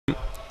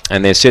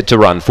And they're set to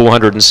run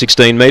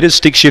 416 metres.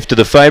 Stick shift to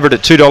the favourite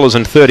at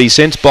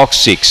 $2.30, box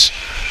 6.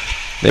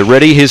 They're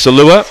ready. Here's the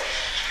lure.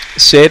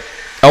 Set.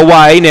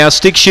 Away. Now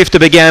Stick Shifter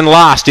began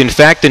last, in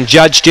fact, and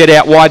Judge Jet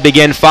out wide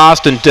began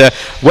fast and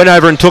went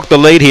over and took the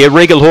lead here.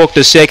 Regal Hawk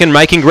to second,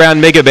 making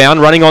ground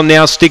Megabound. Running on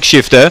now Stick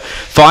Shifter.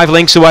 5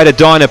 lengths away to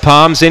Dinah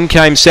Palms. Then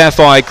came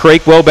Sapphire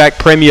Creek. Well back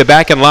Premier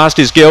back, and last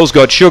is Girls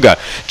Got Sugar.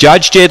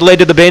 Judge Jet led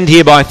to the bend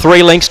here by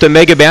 3 lengths to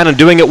Megabound and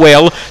doing it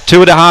well.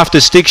 2.5 to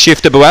Stick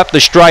Shifter, but up the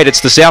straight it's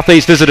the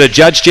Southeast Visitor.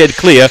 Judge Jet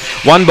clear.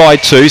 1 by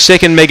 2.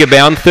 Second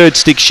Megabound. Third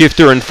Stick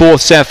Shifter, and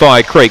fourth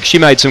Sapphire Creek. She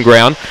made some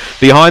ground.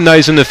 Behind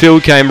those in the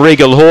field came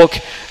Regal Hawk.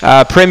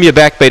 Premier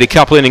back beat a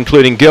couple in,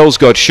 including Girls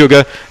Got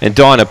Sugar, and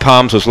Dinah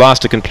Palms was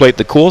last to complete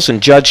the course,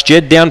 and Judge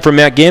Jed down from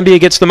Mount Gambier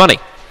gets the money.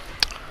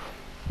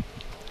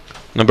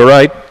 Number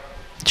 8,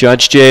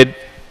 Judge Jed,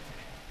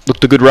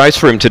 looked a good race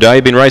for him today.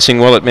 He'd been racing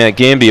well at Mount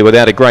Gambier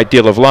without a great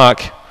deal of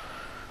luck.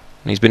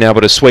 He's been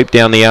able to sweep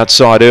down the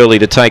outside early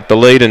to take the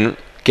lead and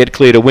get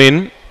clear to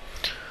win.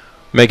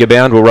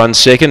 Megabound will run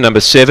second.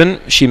 Number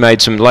 7, she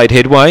made some late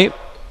headway.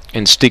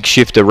 And Stick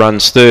Shifter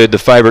runs third. The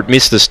favourite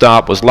missed the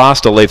start, was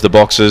last to leave the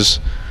boxes,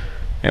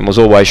 and was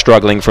always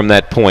struggling from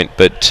that point.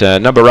 But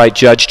number 8,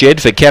 Judge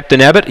Jed for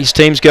Captain Abbott. His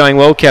team's going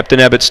well, Captain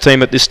Abbott's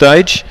team at this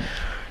stage.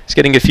 He's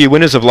getting a few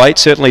winners of late,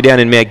 certainly down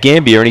in Mount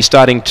Gambier, and he's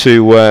starting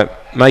to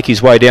make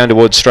his way down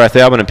towards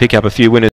Strathalbyn and pick up a few winners.